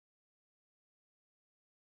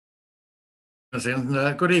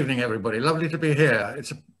And good evening, everybody. Lovely to be here.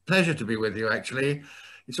 It's a pleasure to be with you, actually.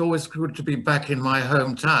 It's always good to be back in my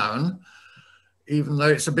hometown, even though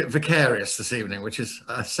it's a bit vicarious this evening, which is,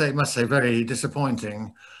 must say, very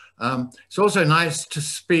disappointing. It's also nice to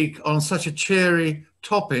speak on such a cheery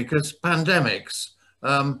topic as pandemics.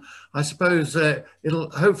 I suppose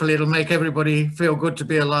hopefully it'll make everybody feel good to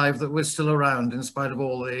be alive, that we're still around in spite of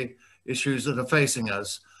all the issues that are facing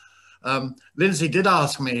us. Lindsay did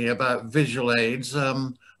ask me about visual aids.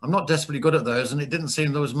 I'm not desperately good at those, and it didn't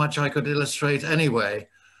seem there was much I could illustrate anyway.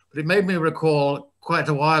 But it made me recall quite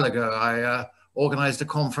a while ago, I organized a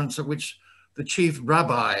conference at which the chief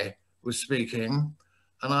rabbi was speaking,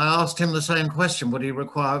 and I asked him the same question: would he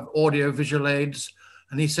require audio visual aids?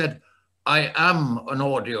 And he said, I am an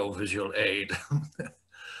audio visual aid.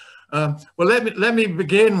 Well, let me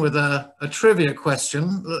begin with a trivia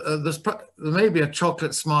question. There may be a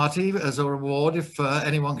chocolate Smartie as a reward if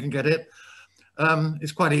anyone can get it.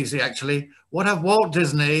 It's quite easy, actually. What have Walt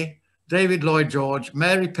Disney, David Lloyd George,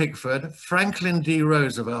 Mary Pickford, Franklin D.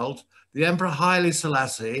 Roosevelt, the Emperor Haile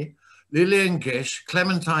Selassie, Lillian Gish,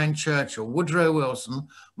 Clementine Churchill, Woodrow Wilson,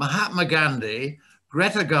 Mahatma Gandhi,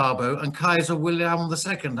 Greta Garbo, and Kaiser William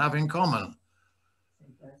II have in common?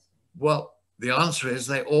 Well, the answer is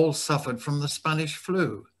they all suffered from the Spanish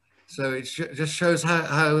flu. So it just shows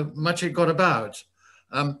how much it got about.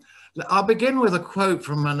 I'll begin with a quote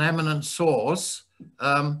from an eminent source.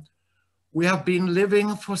 We have been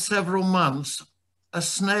living for several months a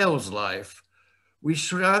snail's life. We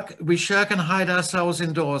shirk and hide ourselves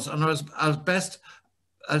indoors and are as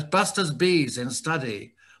best as bees in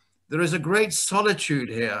study. There is a great solitude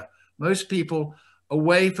here. Most people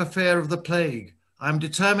away for fear of the plague. I am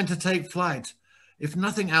determined to take flight. If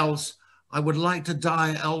nothing else, I would like to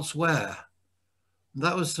die elsewhere.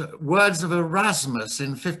 That was words of Erasmus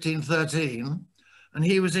in 1513, and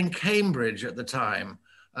he was in Cambridge at the time.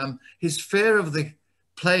 His fear of the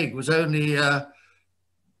plague was only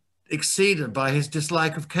exceeded by his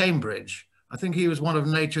dislike of Cambridge. I think he was one of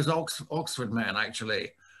nature's Oxford men,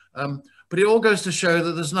 actually. But it all goes to show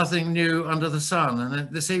that there's nothing new under the sun,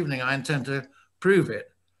 and this evening I intend to prove it.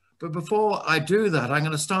 But before I do that, I'm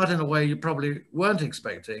going to start in a way you probably weren't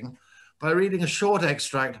expecting by reading a short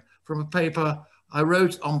extract from a paper I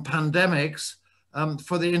wrote on pandemics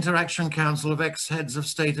for the Interaction Council of Ex-Heads of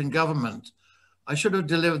State and Government. I should have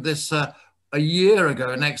delivered this a year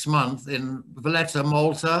ago next month in Valletta,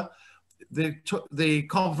 Malta. The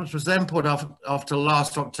conference was then put off after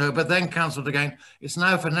last October, then cancelled again. It's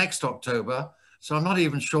now for next October, so I'm not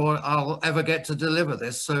even sure I'll ever get to deliver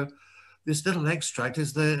this. So this little extract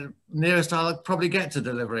is the nearest I'll probably get to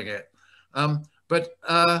delivering it. But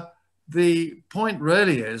the point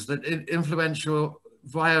really is that influential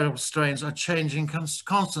viral strains are changing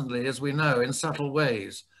constantly, as we know, in subtle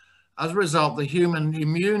ways. As a result, the human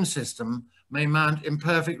immune system may mount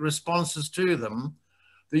imperfect responses to them.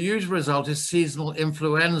 The usual result is seasonal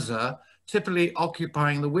influenza, typically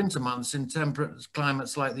occupying the winter months in temperate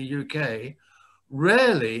climates like the UK.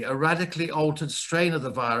 Rarely a radically altered strain of the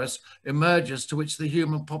virus emerges to which the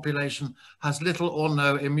human population has little or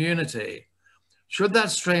no immunity. Should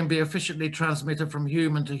that strain be efficiently transmitted from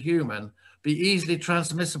human to human, be easily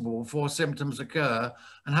transmissible before symptoms occur,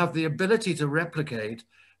 and have the ability to replicate,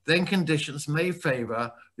 then conditions may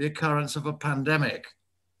favor the occurrence of a pandemic.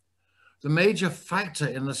 The major factor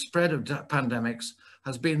in the spread of pandemics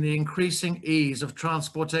has been the increasing ease of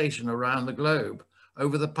transportation around the globe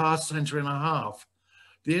over the past century and a half.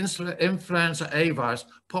 The influenza A virus,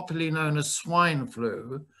 popularly known as swine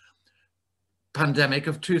flu, pandemic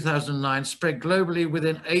of 2009 spread globally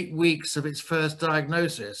within 8 weeks of its first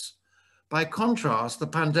diagnosis. By contrast, the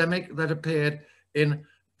pandemic that appeared in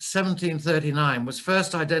 1739 was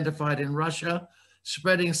first identified in Russia,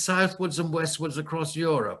 spreading southwards and westwards across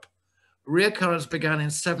Europe. Reoccurrence began in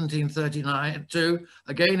 1739,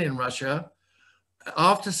 again in Russia.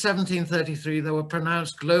 After 1733, there were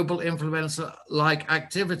pronounced global influenza-like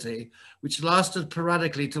activity, which lasted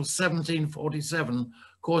sporadically till 1747,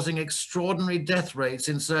 causing extraordinary death rates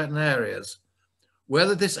in certain areas.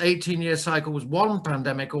 Whether this 18-year cycle was one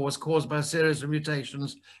pandemic or was caused by a series of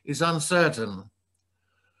mutations is uncertain.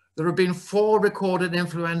 There have been 4 recorded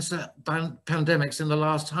influenza pandemics in the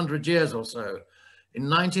last 100 years or so, in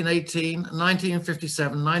 1918,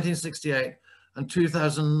 1957, 1968, and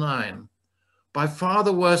 2009. By far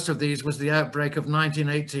the worst of these was the outbreak of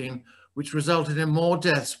 1918, which resulted in more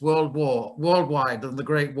deaths worldwide than the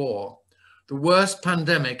Great War, the worst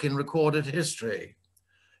pandemic in recorded history.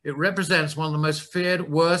 It represents one of the most feared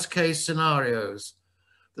worst-case scenarios.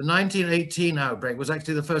 The 1918 outbreak was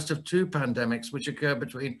actually the first of 2 pandemics which occurred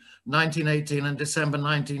between 1918 and December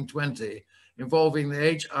 1920. involving the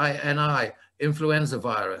HINI influenza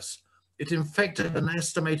virus. It infected an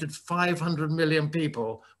estimated 500 million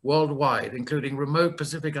people worldwide, including remote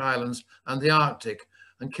Pacific islands and the Arctic,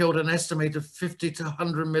 and killed an estimated 50 to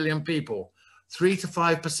 100 million people, 3 to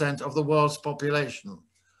 5% of the world's population.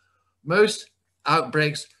 Most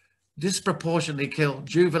outbreaks disproportionately kill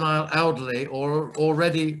juvenile, elderly, or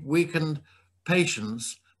already weakened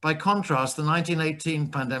patients. By contrast, the 1918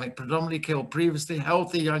 pandemic predominantly killed previously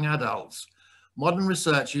healthy young adults. Modern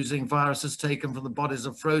research using viruses taken from the bodies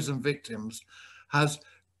of frozen victims has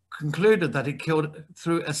concluded that it killed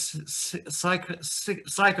through a cytokine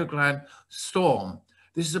storm.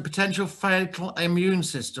 This is a potential fatal immune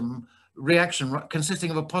system reaction consisting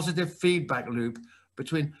of a positive feedback loop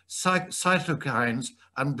between cytokines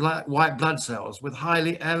and white blood cells, with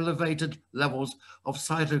highly elevated levels of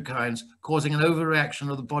cytokines causing an overreaction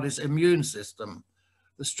of the body's immune system.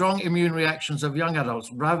 The strong immune reactions of young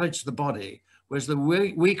adults ravage the body, whereas the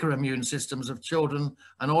weaker immune systems of children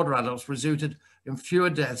and older adults resulted in fewer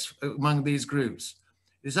deaths among these groups.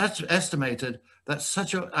 It is estimated that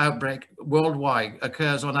such an outbreak worldwide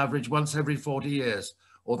occurs on average once every 40 years,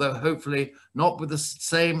 although hopefully not with the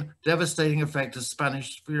same devastating effect as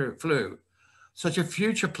Spanish flu. Such a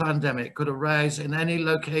future pandemic could arise in any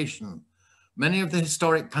location. Many of the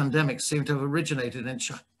historic pandemics seem to have originated in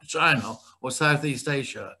China or Southeast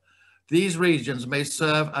Asia. These regions may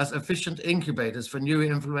serve as efficient incubators for new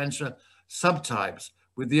influenza subtypes,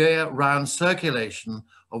 with the year-round circulation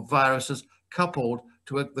of viruses coupled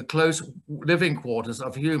to the close living quarters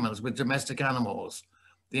of humans with domestic animals.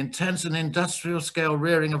 The intense and industrial scale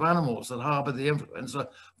rearing of animals that harbor the influenza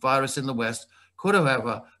virus in the West could,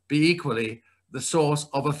 however, be equally the source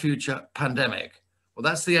of a future pandemic. Well,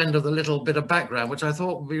 that's the end of the little bit of background, which I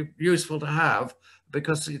thought would be useful to have,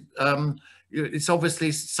 because it's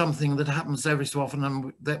obviously something that happens every so often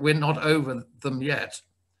and that we're not over them yet.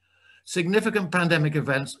 Significant pandemic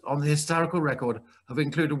events on the historical record have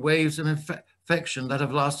included waves of infection that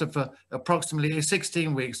have lasted for approximately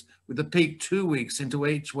 16 weeks, with the peak 2 weeks into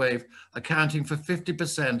each wave accounting for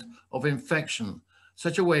 50% of infection.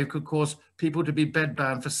 Such a wave could cause people to be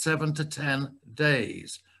bedbound for 7 to 10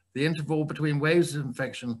 days. The interval between waves of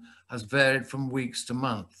infection has varied from weeks to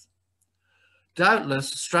months. Doubtless,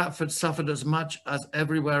 Stratford suffered as much as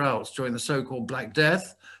everywhere else during the so-called Black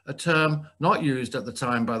Death, a term not used at the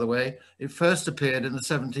time, by the way. It first appeared in the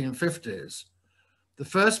 1750s. The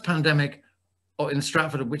first pandemic in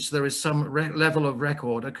Stratford, of which there is some level of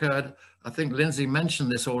record, occurred, I think Lindsay mentioned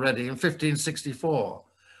this already, in 1564.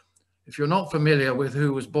 If you're not familiar with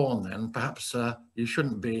who was born then, perhaps you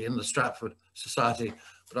shouldn't be in the Stratford Society,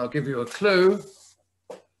 but I'll give you a clue.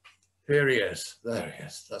 Here he is. There he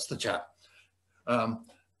is. That's the chap.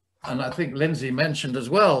 And I think Lindsay mentioned as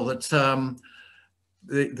well that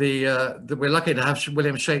that we're lucky to have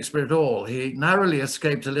William Shakespeare at all. He narrowly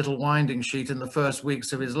escaped a little winding sheet in the first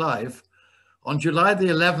weeks of his life. On July the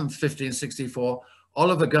 11th, 1564,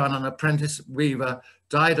 Oliver Gunn, an apprentice weaver,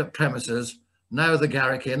 died at premises, now the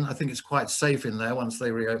Garrick Inn. I think it's quite safe in there once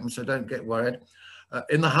they reopen, so don't get worried,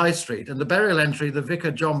 in the High Street. In the burial entry, the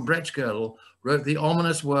vicar John Bretchgirdle wrote the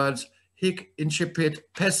ominous words, "Hic incipit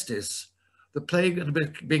pestis." The plague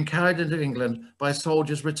had been carried into England by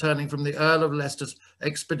soldiers returning from the Earl of Leicester's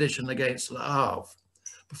expedition against Le Havre.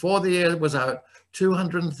 Before the year was out,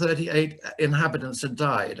 238 inhabitants had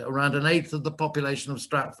died, around an eighth of the population of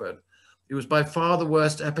Stratford. It was by far the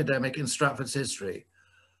worst epidemic in Stratford's history.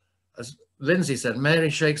 As Lindsay said, Mary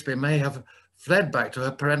Shakespeare may have fled back to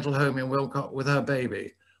her parental home in Wilcott with her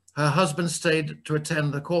baby. Her husband stayed to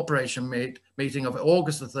attend the corporation meeting of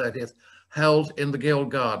August the 30th, held in the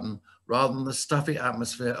Guild Garden, rather than the stuffy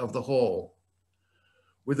atmosphere of the hall.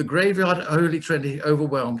 With the graveyard at Holy Trinity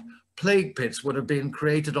overwhelmed, plague pits would have been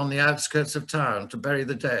created on the outskirts of town to bury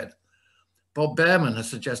the dead. Bob Behrman has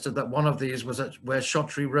suggested that one of these was at where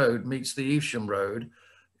Shottery Road meets the Evesham Road.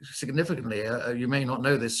 Significantly, you may not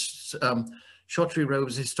know this, Shottery Road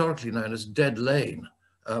was historically known as Dead Lane.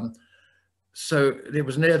 So it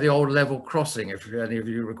was near the old level crossing, if any of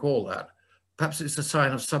you recall that. Perhaps it's a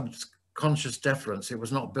sign of subconscious deference. It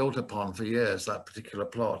was not built upon for years, that particular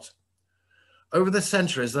plot. Over the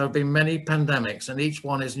centuries, there have been many pandemics, and each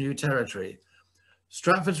one is new territory.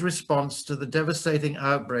 Stratford's response to the devastating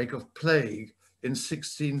outbreak of plague in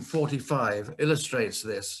 1645 illustrates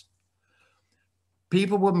this.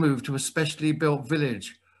 People were moved to a specially built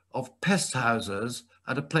village of pest houses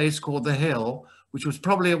at a place called the Hill, which was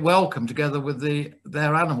probably a welcome together with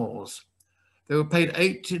their animals. They were paid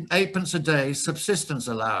 8 pence a day subsistence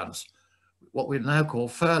allowance, what we now call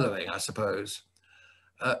furloughing, I suppose.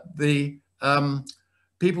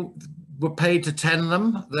 People were paid to tend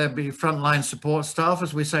them. There'd be frontline support staff,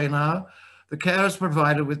 as we say now. The carers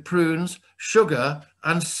provided with prunes, sugar,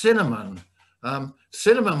 and cinnamon.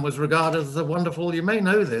 Cinnamon was regarded as a wonderful, you may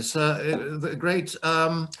know this, the great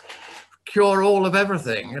cure-all of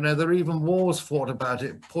everything. You know, there are even wars fought about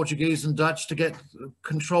it, Portuguese and Dutch, to get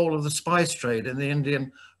control of the spice trade in the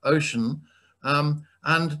Indian Ocean.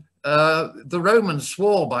 The Romans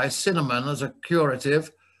swore by cinnamon as a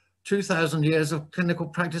curative. 2,000 years of clinical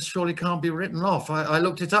practice surely can't be written off. I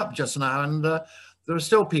looked it up just now, and there are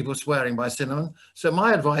still people swearing by cinnamon. So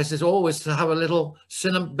my advice is always to have a little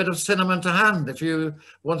bit of cinnamon to hand if you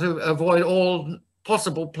want to avoid all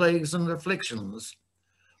possible plagues and afflictions.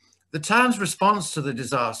 The town's response to the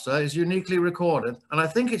disaster is uniquely recorded, and I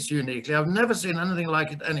think it's uniquely. I've never seen anything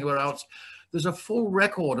like it anywhere else. There's a full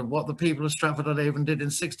record of what the people of Stratford-on-Avon did in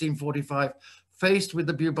 1645, faced with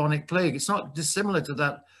the bubonic plague. It's not dissimilar to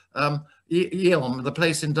that Eelm, the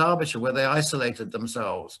place in Derbyshire where they isolated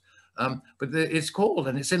themselves. But it's called,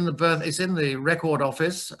 and it's in the record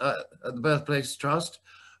office at the Birthplace Trust,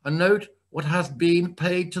 a note what hath been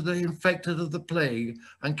paid to the infected of the plague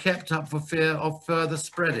and kept up for fear of further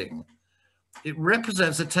spreading. It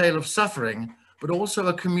represents a tale of suffering, but also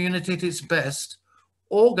a community at its best,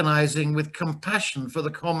 organizing with compassion for the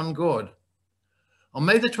common good. On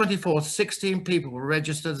May the 24th, 16 people were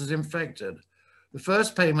registered as infected. The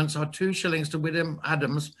first payments are 2 shillings to William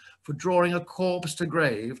Adams for drawing a corpse to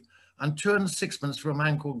grave, and 2 and 6pence for a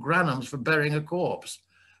man called Granham's for burying a corpse.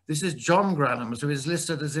 This is John Granham's, who is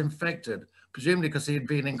listed as infected, presumably because he had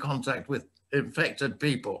been in contact with infected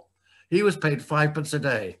people. He was paid 5pence a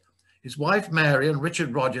day. His wife Mary and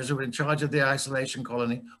Richard Rogers, who were in charge of the isolation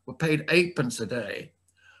colony, were paid 8pence a day.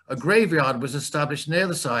 A graveyard was established near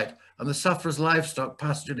the site, and the sufferers' livestock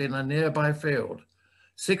pastured in a nearby field.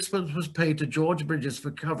 6pence was paid to George Bridges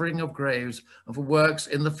for covering of graves and for works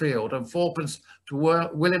in the field, and 4pence to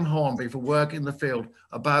William Hornby for work in the field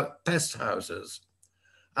about pest houses.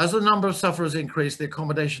 As the number of sufferers increased, the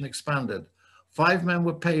accommodation expanded. 5 men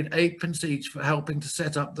were paid 8pence each for helping to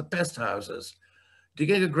set up the pest houses.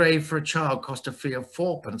 Digging a grave for a child cost a fee of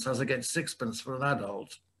 4pence, as against 6pence for an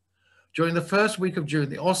adult. During the first week of June,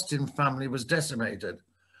 the Austin family was decimated.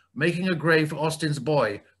 Making a grave for Austin's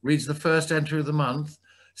boy reads the first entry of the month.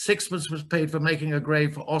 6pence was paid for making a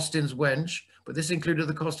grave for Austin's wench, but this included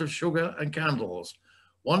the cost of sugar and candles.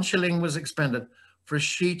 1 shilling was expended for a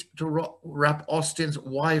sheet to wrap Austin's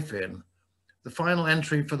wife in. The final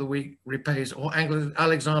entry for the week repays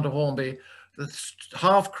Alexander Hornby the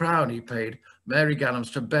half-crown he paid Mary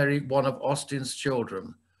Gannams to bury one of Austin's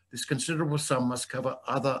children. This considerable sum must cover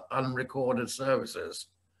other unrecorded services.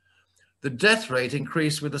 The death rate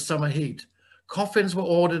increased with the summer heat. Coffins were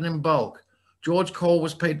ordered in bulk. George Cole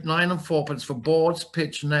was paid 9 and 4pence for boards,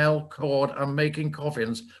 pitch, nail, cord, and making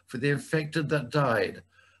coffins for the infected that died,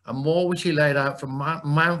 and more which he laid out for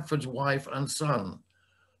Mountford's wife and son.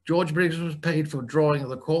 George Briggs was paid for drawing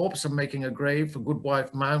the corpse and making a grave for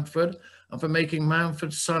Goodwife Mountford, and for making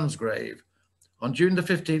Mountford's son's grave. On June the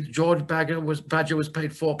 15th, George Badger was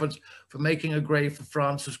paid 4pence for making a grave for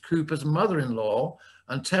Francis Cooper's mother-in-law,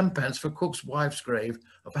 and 10pence for Cook's wife's grave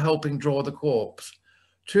and for helping draw the corpse.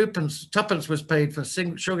 2pence was paid for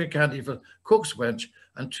sugar candy for Cook's wench,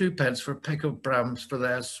 and 2pence for a peck of brams for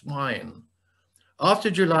their swine. After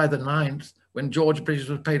July the 9th, when George Bridges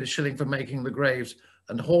was paid a shilling for making the graves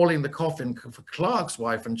and hauling the coffin for Clark's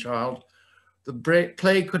wife and child, the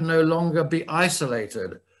plague could no longer be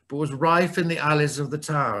isolated, but was rife in the alleys of the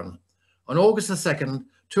town. On August the 2nd,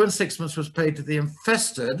 2 and 6pence was paid to the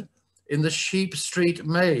infested in the Sheep Street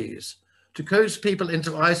maze. To coax people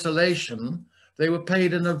into isolation, they were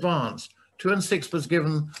paid in advance. 2 and 6 was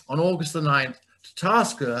given on August the 9th to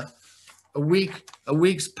Tasker a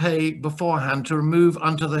week's pay beforehand to remove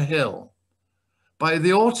unto the hill. By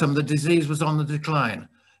the autumn, the disease was on the decline.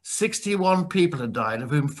 61 people had died, of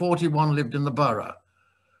whom 41 lived in the borough.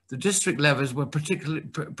 The district levies were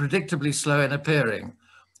predictably slow in appearing.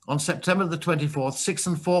 On September the 24th, 6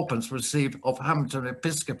 and 4pence were received of Hampton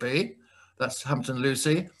Episcopi, that's Hampton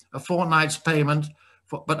Lucy, a fortnight's payment,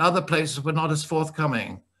 but other places were not as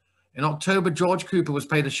forthcoming. In October, George Cooper was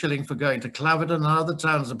paid a shilling for going to Claverton and other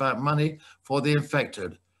towns about money for the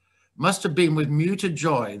infected. It must have been with muted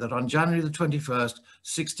joy that on January the 21st,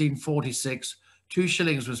 1646, 2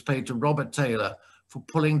 shillings was paid to Robert Taylor for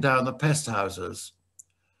pulling down the pest houses.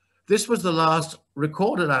 This was the last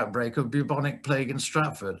recorded outbreak of bubonic plague in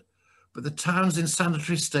Stratford, but the town's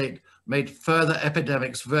insanitary state made further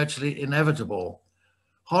epidemics virtually inevitable.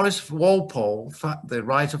 Horace Walpole, the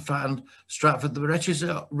writer, found Stratford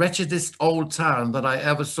the wretchedest old town that I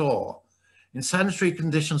ever saw. Insanitary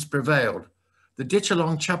conditions prevailed. The ditch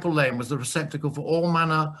along Chapel Lane was the receptacle for all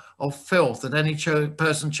manner of filth that any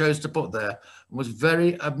person chose to put there, and was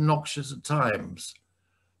very obnoxious at times.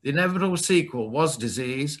 The inevitable sequel was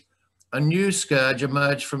disease. A new scourge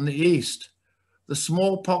emerged from the east. The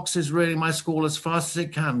smallpox is ruining my school as fast as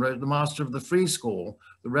it can, wrote the master of the Free School,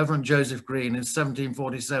 the Reverend Joseph Green, in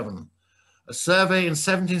 1747. A survey in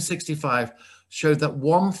 1765 showed that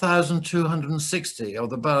 1,260 of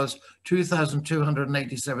the borough's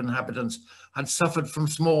 2,287 inhabitants had suffered from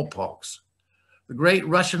smallpox. The great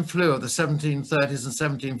Russian flu of the 1730s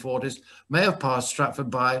and 1740s may have passed Stratford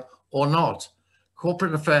by or not.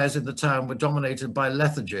 Corporate affairs in the town were dominated by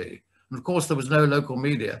lethargy, and of course there was no local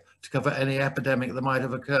media to cover any epidemic that might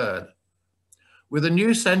have occurred. With a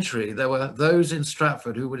new century, there were those in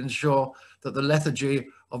Stratford who would ensure that the lethargy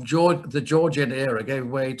of the Georgian era gave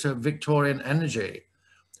way to Victorian energy.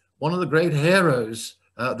 One of the great heroes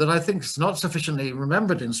that I think is not sufficiently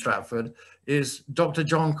remembered in Stratford is Dr.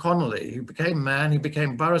 John Connolly, who became mayor. He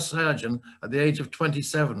became borough surgeon at the age of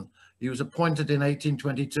 27. He was appointed in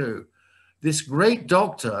 1822. This great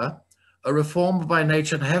doctor, a reformer by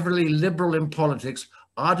nature and heavily liberal in politics,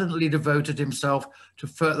 ardently devoted himself to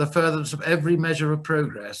the furtherance of every measure of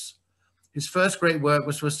progress. His first great work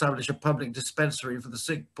was to establish a public dispensary for the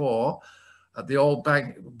sick poor at the old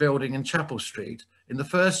bank building in Chapel Street. In the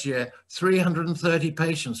first year, 330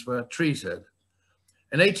 patients were treated.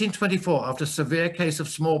 In 1824, after a severe case of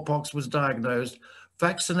smallpox was diagnosed,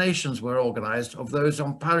 vaccinations were organized of those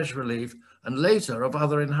on parish relief and later of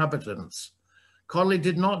other inhabitants. Connolly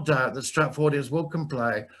did not doubt that Stratfordians would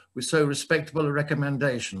comply with so respectable a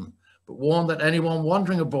recommendation, but warned that anyone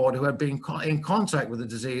wandering abroad who had been in contact with the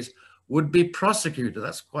disease would be prosecuted.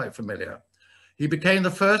 That's quite familiar. He became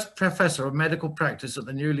the first professor of medical practice at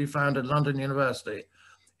the newly founded London University.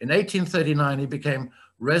 In 1839, he became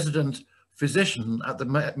resident physician at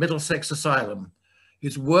the Middlesex Asylum.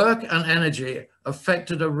 His work and energy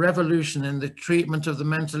effected a revolution in the treatment of the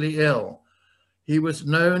mentally ill. He was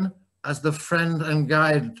known as the friend and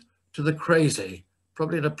guide to the crazy,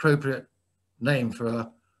 probably an appropriate name for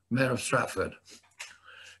a mayor of Stratford.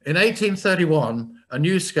 In 1831, a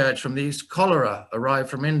new scourge from the East, cholera, arrived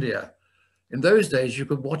from India. In those days, you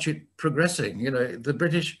could watch it progressing. You know, the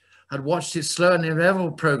British had watched its slow and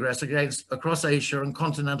inevitable progress across Asia and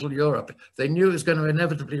continental Europe. They knew it was going to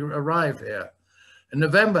inevitably arrive here. In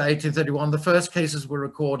November 1831, the first cases were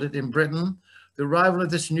recorded in Britain. The arrival of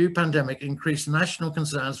this new pandemic increased national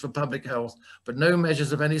concerns for public health, but no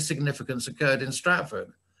measures of any significance occurred in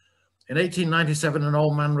Stratford. In 1897, an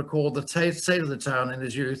old man recalled the state of the town in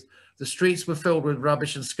his youth. The streets were filled with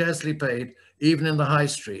rubbish and scarcely paved, even in the high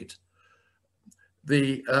street.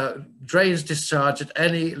 The drains discharged at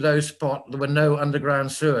any low spot. There were no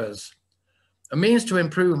underground sewers. A means to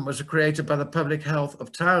improvement was created by the Public Health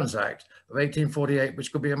of Towns Act of 1848,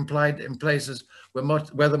 which could be applied in places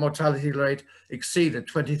where the mortality rate exceeded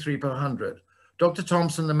 23 per 100. Dr.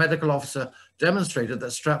 Thompson, the medical officer, demonstrated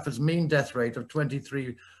that Stratford's mean death rate of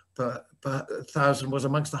 23 per 1,000 was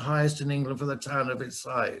amongst the highest in England for the town of its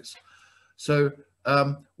size. So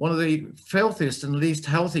one of the filthiest and least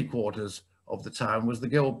healthy quarters of the town was the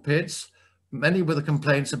Guild Pits, many with the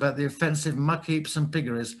complaints about the offensive muck heaps and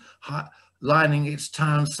piggeries lining its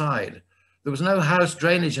town side. There was no house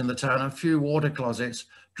drainage in the town and few water closets.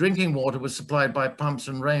 Drinking water was supplied by pumps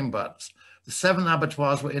and rain butts. The 7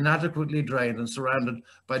 abattoirs were inadequately drained and surrounded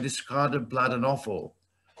by discarded blood and offal.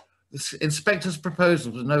 The inspector's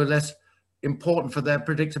proposal was no less important for their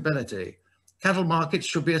predictability. Cattle markets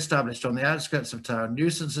should be established on the outskirts of town,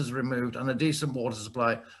 nuisances removed, and a decent water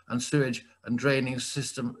supply and sewage and draining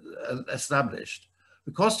system established.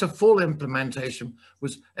 The cost of full implementation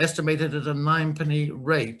was estimated at a 9p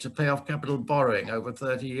rate to pay off capital borrowing over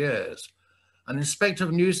 30 years. An inspector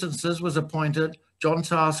of nuisances was appointed. John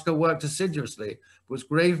Tasker worked assiduously, but was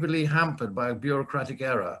gravely hampered by a bureaucratic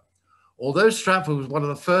error. Although Stratford was one of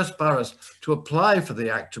the first boroughs to apply for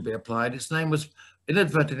the act to be applied, its name was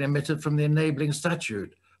inadvertently omitted from the enabling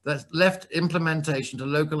statute that left implementation to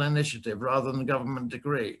local initiative rather than government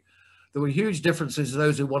decree. There were huge differences,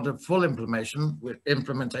 those who wanted full implementation, but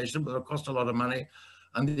it cost a lot of money,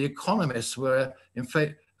 and the economists were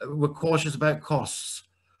cautious about costs.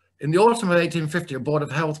 In the autumn of 1850, a Board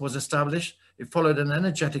of Health was established. It followed an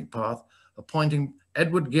energetic path, appointing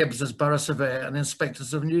Edward Gibbs as borough surveyor and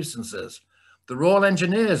inspectors of nuisances. The Royal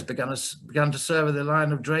Engineers began to survey the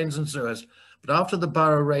line of drains and sewers, but after the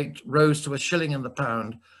borough rate rose to £1 in the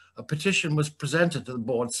pound, a petition was presented to the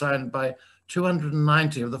board signed by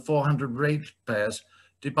 290 of the 400 ratepayers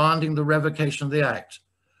demanding the revocation of the act.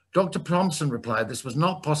 Dr. Thompson replied this was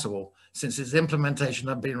not possible since its implementation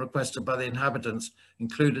had been requested by the inhabitants,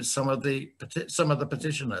 included some of the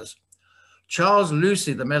petitioners. Charles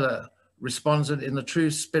Lucy the Miller responded in the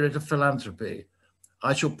true spirit of philanthropy.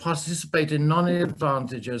 I shall participate in none of the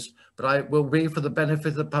advantages, but I will be for the benefit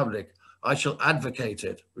of the public. I shall advocate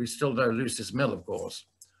it. We still know Lucy's Mill, of course.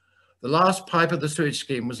 The last pipe of the sewage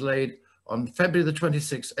scheme was laid on February the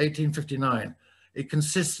 26th, 1859. It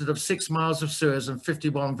consisted of 6 miles of sewers and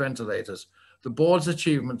 51 ventilators. The board's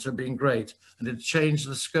achievements have been great, and it changed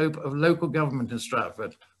the scope of local government in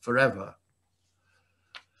Stratford forever.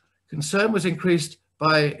 Concern was increased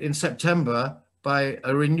in September by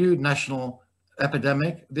a renewed national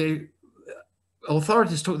epidemic. The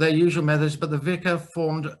authorities took their usual methods, but the vicar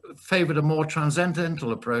favoured a more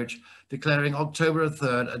transcendental approach, declaring October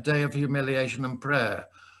 3rd a day of humiliation and prayer.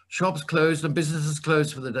 Shops closed and businesses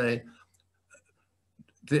closed for the day.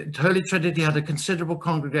 The Holy Trinity had a considerable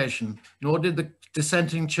congregation, nor did the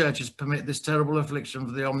dissenting churches permit this terrible affliction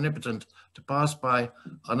of the omnipotent to pass by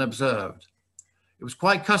unobserved. It was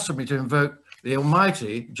quite customary to invoke the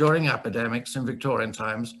Almighty during epidemics in Victorian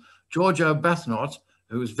times. George Arbuthnot,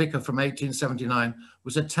 who was vicar from 1879,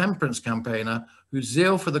 was a temperance campaigner whose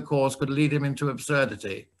zeal for the cause could lead him into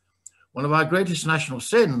absurdity. One of our greatest national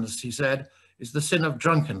sins, he said, is the sin of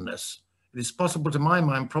drunkenness. It is possible, to my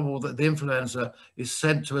mind, probable that the influenza is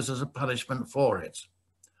sent to us as a punishment for it.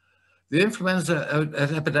 The influenza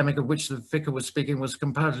epidemic of which the vicar was speaking was a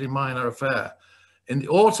comparatively minor affair. In the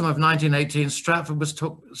autumn of 1918, Stratford was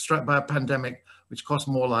struck by a pandemic which cost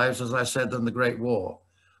more lives, as I said, than the Great War.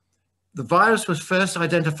 The virus was first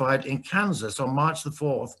identified in Kansas on March the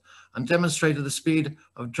 4th and demonstrated the speed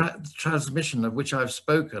of transmission of which I've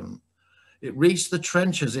spoken. It reached the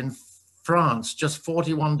trenches in France just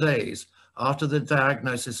 41 days after the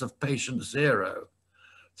diagnosis of patient 0.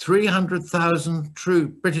 300,000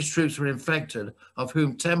 British troops were infected, of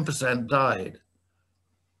whom 10% died.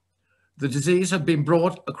 The disease had been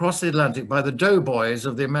brought across the Atlantic by the doughboys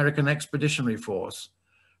of the American Expeditionary Force.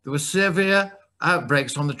 There were severe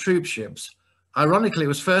outbreaks on the troop ships. Ironically, it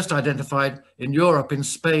was first identified in Europe in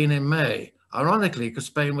Spain in May. Ironically, because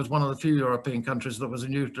Spain was one of the few European countries that was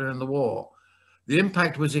neutral in the war. The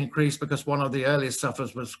impact was increased because one of the earliest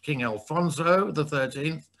sufferers was King Alfonso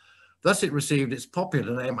XIII. Thus, it received its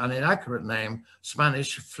popular name and inaccurate name,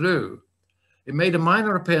 Spanish flu. It made a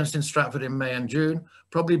minor appearance in Stratford in May and June,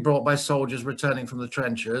 probably brought by soldiers returning from the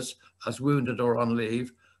trenches as wounded or on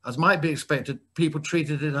leave. As might be expected, people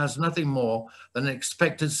treated it as nothing more than an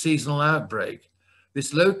expected seasonal outbreak.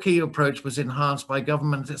 This low-key approach was enhanced by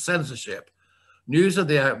government censorship. News of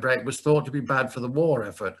the outbreak was thought to be bad for the war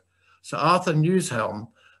effort. Sir Arthur Newshelm,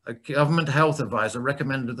 a government health advisor,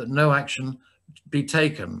 recommended that no action be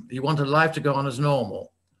taken. He wanted life to go on as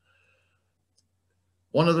normal.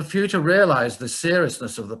 One of the few to realise the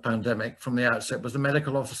seriousness of the pandemic from the outset was the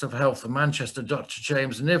Medical Officer of Health of Manchester, Dr.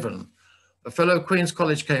 James Niven. A fellow of Queen's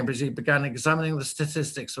College, Cambridge, he began examining the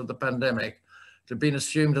statistics of the pandemic. It had been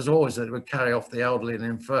assumed, as always, that it would carry off the elderly and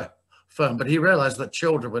infirm, but he realised that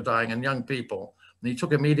children were dying and young people, and he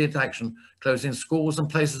took immediate action, closing schools and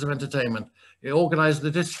places of entertainment. He organised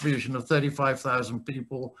the distribution of 35,000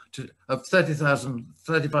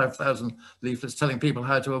 leaflets telling people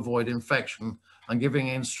how to avoid infection and giving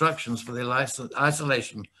instructions for the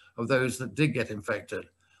isolation of those that did get infected.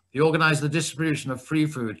 He organised the distribution of free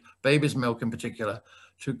food, baby's milk in particular,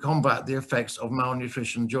 to combat the effects of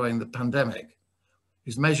malnutrition during the pandemic.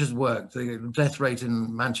 His measures worked. The death rate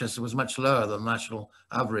in Manchester was much lower than the national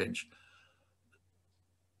average.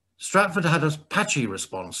 Stratford had a patchy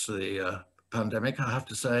response to the pandemic, I have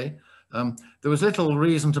to say. There was little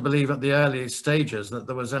reason to believe at the early stages that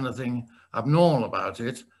there was anything abnormal about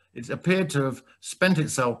it. It appeared to have spent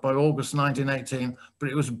itself by August 1918, but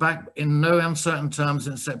it was back in no uncertain terms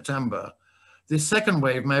in September. This second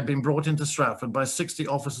wave may have been brought into Stratford by 60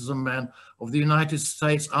 officers and men of the United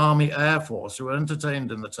States Army Air Force who were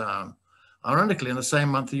entertained in the town. Ironically, in the same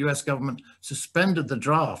month, the US government suspended the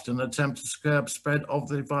draft in an attempt to curb spread of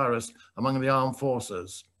the virus among the armed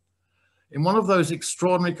forces. In one of those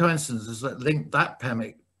extraordinary coincidences that linked that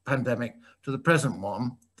pandemic to the present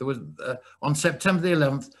one, there was, on September the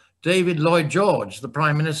 11th, David Lloyd George, the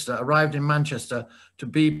Prime Minister, arrived in Manchester to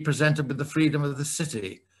be presented with the freedom of the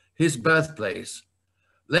city, his birthplace.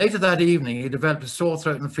 Later that evening, he developed a sore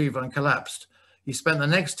throat and fever and collapsed. He spent the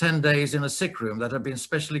next 10 days in a sick room that had been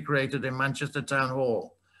specially created in Manchester Town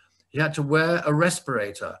Hall. He had to wear a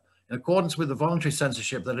respirator. In accordance with the voluntary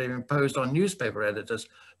censorship that had been imposed on newspaper editors,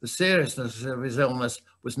 the seriousness of his illness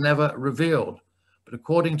was never revealed. But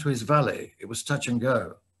according to his valet, it was touch and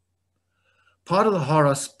go. Part of the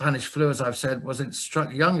horror Spanish flu, as I've said, was it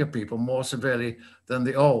struck younger people more severely than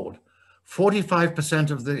the old. 45%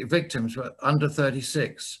 of the victims were under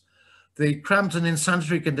 36. The cramped and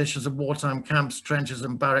insanitary conditions of wartime camps, trenches,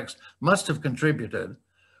 and barracks must have contributed.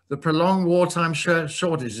 The prolonged wartime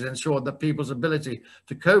shortages ensured that people's ability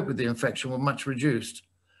to cope with the infection were much reduced.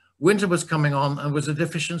 Winter was coming on and was a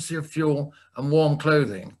deficiency of fuel and warm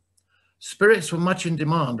clothing. Spirits were much in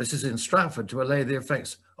demand, this is in Stratford, to allay the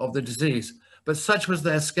effects of the disease, but such was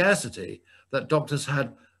their scarcity that doctors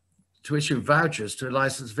had to issue vouchers to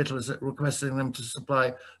licensed victuallers requesting them to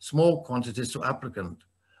supply small quantities to applicants.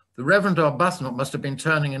 The Reverend Arbuthnot must have been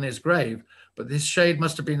turning in his grave, but his shade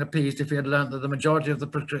must have been appeased if he had learnt that the majority of the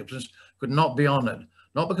prescriptions could not be honoured,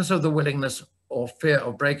 not because of the willingness or fear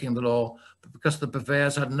of breaking the law, but because the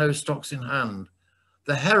purveyors had no stocks in hand.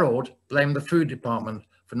 The Herald blamed the food department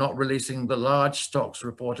for not releasing the large stocks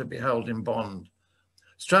reportedly held in bond.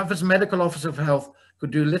 Stratford's medical officer of health could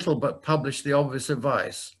do little but publish the obvious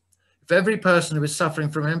advice. If every person who is suffering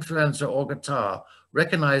from influenza or catarrh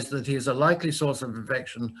recognizes that he is a likely source of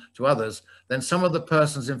infection to others, then some of the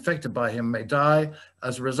persons infected by him may die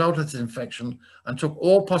as a result of this infection, and took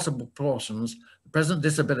all possible precautions, the present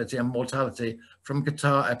disability and mortality from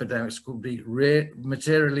catarrh epidemics could be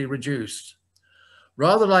materially reduced.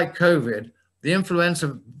 Rather like COVID, the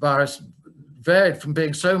influenza virus varied from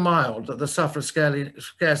being so mild that the sufferer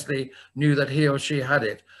scarcely knew that he or she had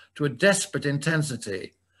it, to a desperate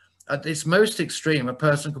intensity. At its most extreme, a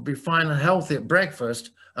person could be fine and healthy at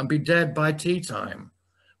breakfast and be dead by tea time.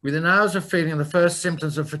 Within hours of feeling the first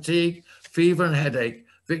symptoms of fatigue, fever, and headache,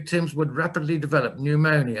 victims would rapidly develop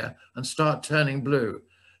pneumonia and start turning blue,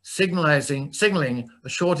 signaling a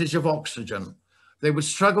shortage of oxygen. They would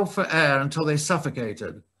struggle for air until they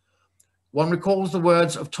suffocated. One recalls the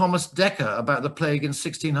words of Thomas Dekker about the plague in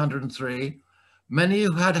 1603. Many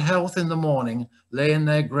who had health in the morning lay in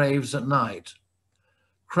their graves at night.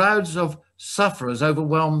 Crowds of sufferers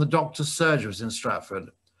overwhelmed the doctors' surgeries in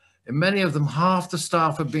Stratford. In many of them, half the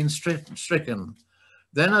staff had been stricken.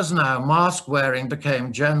 Then, as now, mask wearing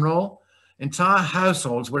became general. Entire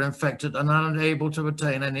households were infected and unable to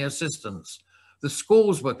obtain any assistance. The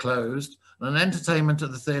schools were closed and entertainment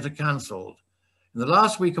at the theatre cancelled. In the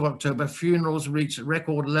last week of October, funerals reached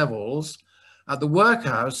record levels. At the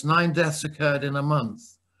workhouse, 9 deaths occurred in a month.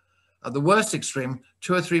 At the worst extreme,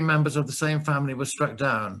 2 or 3 members of the same family were struck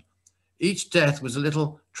down. Each death was a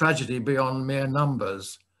little tragedy beyond mere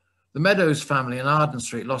numbers. The Meadows family in Arden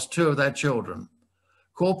Street lost 2 of their children.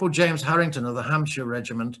 Corporal James Harrington of the Hampshire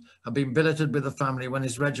Regiment had been billeted with the family when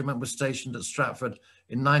his regiment was stationed at Stratford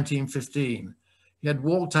in 1915. He had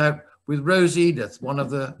walked out with Rose Edith, one of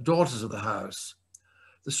the daughters of the house.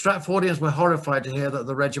 The Stratfordians were horrified to hear that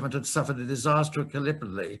the regiment had suffered a disaster at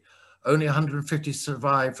Gallipoli. Only 150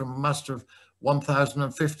 survived from a muster of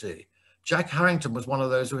 1,050. Jack Harrington was one of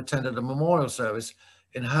those who attended a memorial service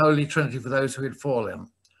in Holy Trinity for those who had fallen.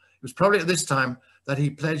 It was probably at this time that he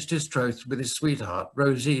pledged his troth with his sweetheart,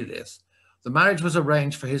 Rose Edith. The marriage was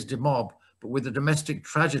arranged for his demob, but with the domestic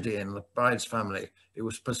tragedy in the bride's family, it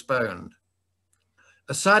was postponed.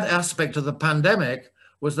 A sad aspect of the pandemic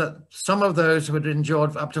was that some of those who had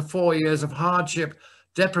endured up to 4 years of hardship,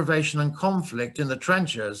 deprivation, and conflict in the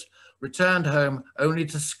trenches returned home only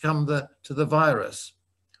to succumb to the virus.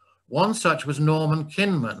 One such was Norman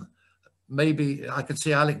Kinman. Maybe I could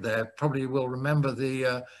see Alec there, probably will remember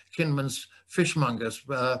the Kinman's fishmongers,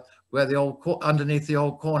 where the old underneath the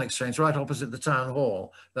old corn exchange, right opposite the town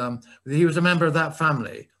hall. He was a member of that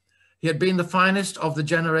family. He had been the finest of the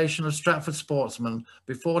generation of Stratford sportsmen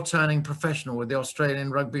before turning professional with the Australian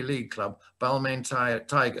Rugby League club, Balmain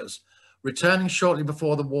Tigers, returning shortly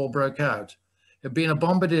before the war broke out. He had been a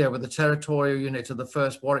bombardier with the territorial unit of the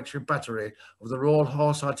 1st Warwickshire Battery of the Royal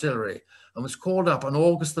Horse Artillery and was called up on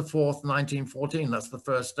August the 4th, 1914, that's the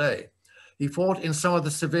first day. He fought in some of the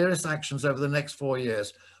severest actions over the next 4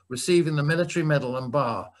 years, receiving the Military Medal and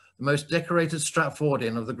Bar, the most decorated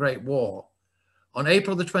Stratfordian of the Great War. On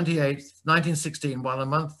April the 28th, 1916, while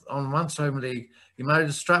on a month's home leave, he married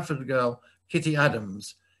a Stratford girl, Kitty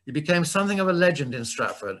Adams. He became something of a legend in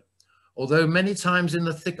Stratford. Although many times in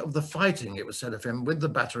the thick of the fighting, it was said of him, with the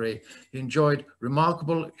battery, he enjoyed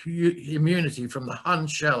remarkable immunity from the Hun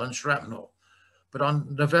shell and shrapnel. But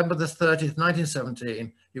on November the 30th,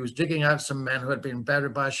 1917, he was digging out some men who had been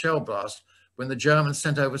buried by a shell blast when the Germans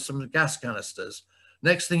sent over some gas canisters.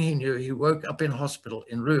 Next thing he knew, he woke up in hospital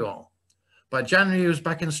in Rouen. By January, he was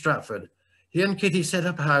back in Stratford. He and Kitty set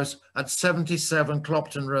up house at 77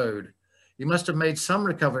 Clopton Road. He must have made some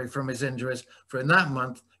recovery from his injuries, for in that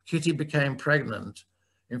month, Kitty became pregnant.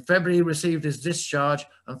 In February, he received his discharge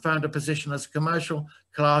and found a position as a commercial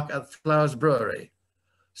clerk at Flowers Brewery.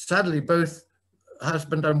 Sadly, both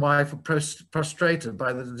husband and wife were prostrated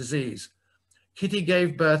by the disease. Kitty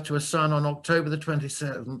gave birth to a son on October the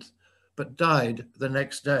 27th, but died the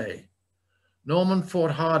next day. Norman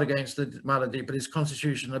fought hard against the malady, but his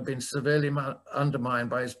constitution had been severely undermined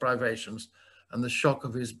by his privations and the shock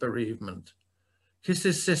of his bereavement.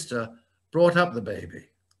 Kiss's sister brought up the baby.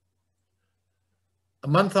 A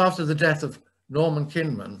month after the death of Norman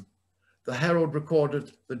Kinman, the Herald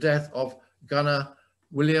recorded the death of Gunner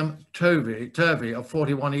William Turvey of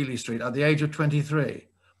 41 Ely Street at the age of 23,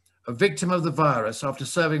 a victim of the virus after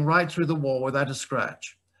serving right through the war without a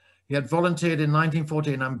scratch. He had volunteered in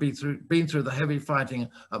 1914 and been through the heavy fighting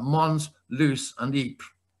at Mons, Loos and Ypres.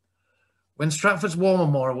 When Stratford's War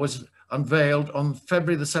Memorial was unveiled on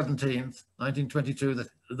February the 17th, 1922,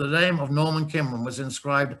 the name of Norman Kinman was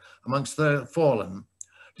inscribed amongst the fallen,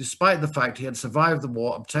 despite the fact he had survived the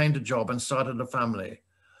war, obtained a job and started a family.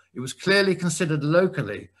 It was clearly considered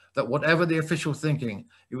locally that whatever the official thinking,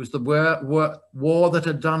 it was the war that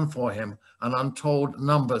had done for him and untold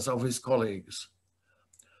numbers of his colleagues.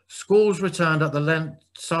 Schools returned at the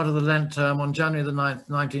start of the Lent term on January the 9th,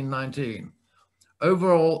 1919.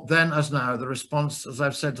 Overall, then as now, the response, as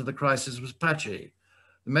I've said, to the crisis was patchy.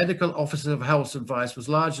 The medical officer of health's advice was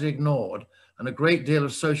largely ignored and a great deal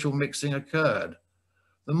of social mixing occurred.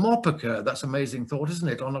 The mop occurred, that's an amazing thought, isn't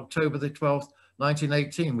it, on October the 12th,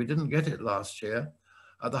 1918. We didn't get it last year,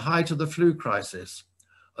 at the height of the flu crisis.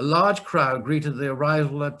 A large crowd greeted the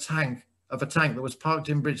arrival of a tank that was parked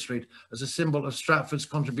in Bridge Street as a symbol of Stratford's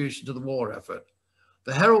contribution to the war effort.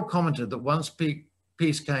 The Herald commented that once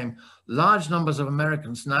peace came, large numbers of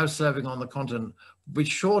Americans now serving on the continent would be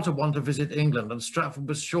sure to want to visit England, and Stratford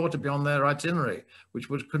was sure to be on their itinerary, which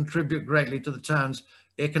would contribute greatly to the town's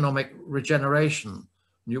economic regeneration.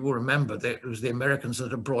 You will remember that it was the Americans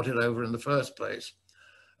that had brought it over in the first place.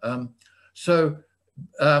 On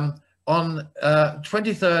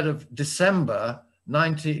 23rd of December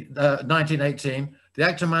 1918, the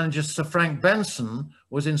actor-manager Sir Frank Benson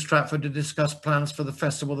was in Stratford to discuss plans for the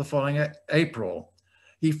festival the following April.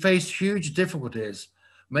 He faced huge difficulties.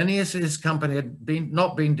 Many of his company had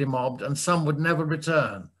not been demobbed and some would never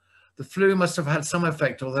return. The flu must have had some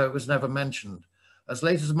effect, although it was never mentioned. As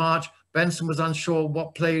late as March, Benson was unsure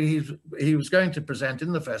what play he was going to present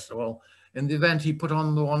in the festival. In the event, he put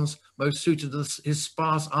on the ones most suited to his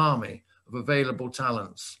sparse army of available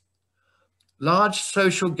talents. Large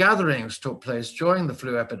social gatherings took place during the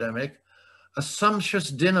flu epidemic. A sumptuous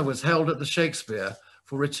dinner was held at the Shakespeare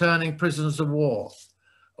for returning prisoners of war.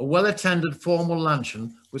 A well-attended formal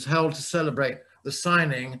luncheon was held to celebrate the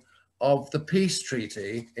signing of the peace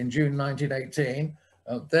treaty in June 1918.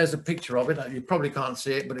 There's a picture of it. You probably can't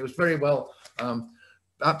see it, but it was very well,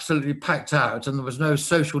 absolutely packed out, and there was no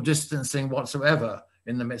social distancing whatsoever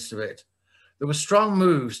in the midst of it. There were strong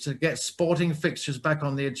moves to get sporting fixtures back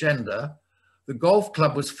on the agenda. The golf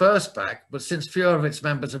club was first back, but since fewer of its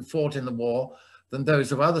members had fought in the war than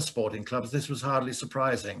those of other sporting clubs, this was hardly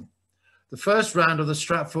surprising. The first round of the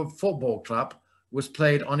Stratford Football Club was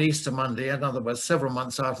played on Easter Monday, in other words, several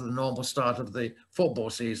months after the normal start of the football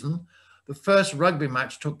season. The first rugby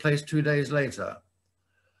match took place 2 days later.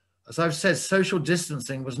 As I've said, social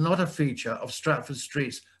distancing was not a feature of Stratford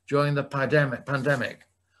streets during the pandemic.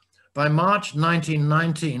 By March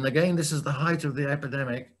 1919, again, this is the height of the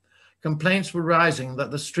epidemic, complaints were rising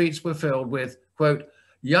that the streets were filled with, quote,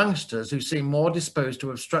 youngsters who seem more disposed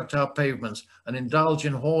to obstruct our pavements and indulge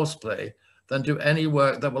in horseplay than do any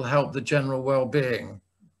work that will help the general well-being.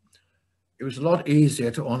 It was a lot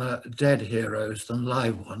easier to honor dead heroes than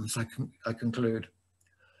live ones, I conclude.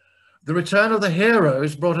 The return of the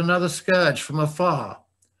heroes brought another scourge from afar.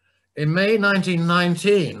 In May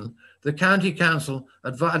 1919, the County Council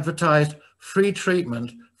advertised free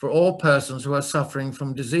treatment for all persons who are suffering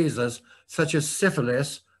from diseases such as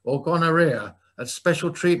syphilis or gonorrhea at special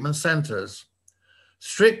treatment centres.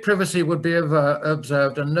 Strict privacy would be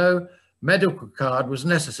observed and no medical card was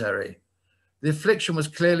necessary. The affliction was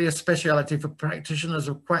clearly a speciality for practitioners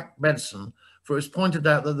of quack medicine, for it was pointed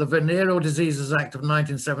out that the Venereal Diseases Act of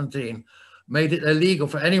 1917 made it illegal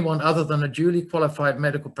for anyone other than a duly qualified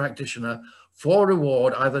medical practitioner for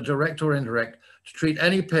reward, either direct or indirect, to treat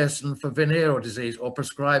any person for venereal disease or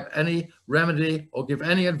prescribe any remedy or give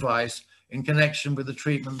any advice in connection with the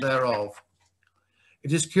treatment thereof.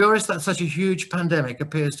 It is curious that such a huge pandemic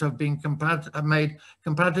appears to have made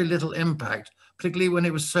comparatively little impact, particularly when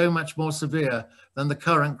it was so much more severe than the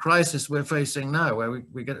current crisis we're facing now, where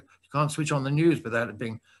you can't switch on the news without it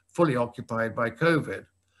being fully occupied by COVID.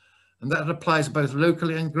 And that applies both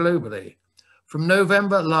locally and globally. From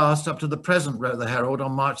November last up to the present, wrote the Herald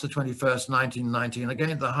on March the 21st, 1919, again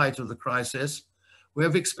at the height of the crisis, we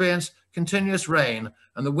have experienced continuous rain,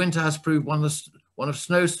 and the winter has proved one one of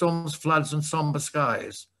snowstorms, floods, and somber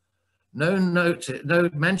skies. No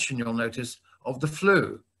mention, you'll notice, of the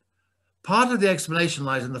flu. Part of the explanation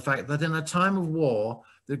lies in the fact that in a time of war,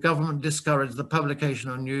 the government discouraged the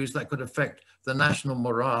publication of news that could affect the national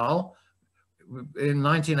morale. In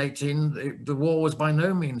 1918, the war was by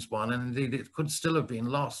no means won, and indeed it could still have been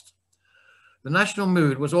lost. The national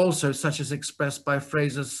mood was also such as expressed by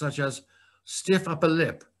phrases such as stiff upper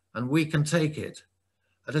lip and we can take it.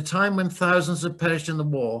 At a time when thousands had perished in the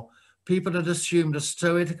war, people had assumed a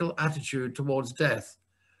stoical attitude towards death.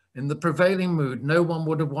 In the prevailing mood, no one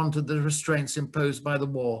would have wanted the restraints imposed by the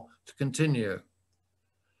war to continue.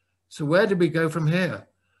 So where did we go from here?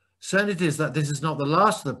 Certain it is that this is not the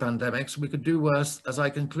last of the pandemics. We could do worse, as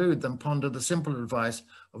I conclude, than ponder the simple advice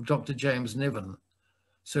of Dr. James Niven.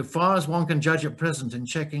 So far as one can judge at present in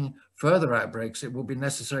checking further outbreaks, it will be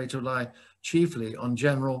necessary to rely chiefly on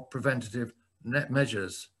general preventative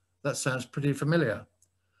measures. That sounds pretty familiar.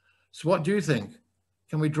 So what do you think?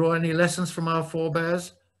 Can we draw any lessons from our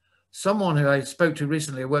forebears? Someone who I spoke to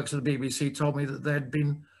recently who works at the BBC told me that they'd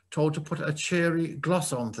been told to put a cheery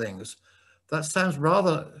gloss on things. That sounds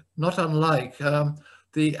rather not unlike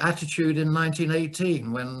the attitude in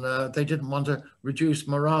 1918 when they didn't want to reduce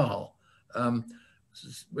morale.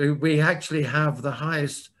 We actually have the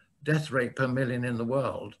highest death rate per million in the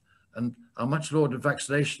world, and our much lauded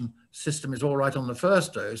vaccination system is all right on the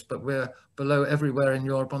first dose, but we're below everywhere in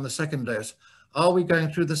Europe on the second dose. Are we going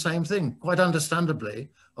through the same thing, quite understandably,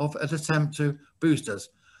 of an attempt to boost us?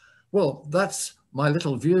 Well, that's my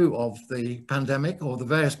little view of the pandemic, or the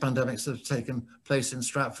various pandemics that have taken place in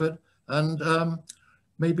Stratford. And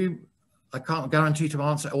maybe I can't guarantee to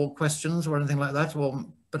answer all questions or anything like that,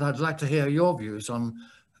 but I'd like to hear your views on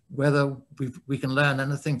whether we can learn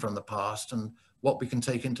anything from the past and what we can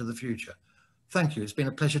take into the future. Thank you. It's been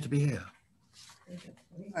a pleasure to be here.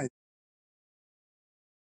 Right.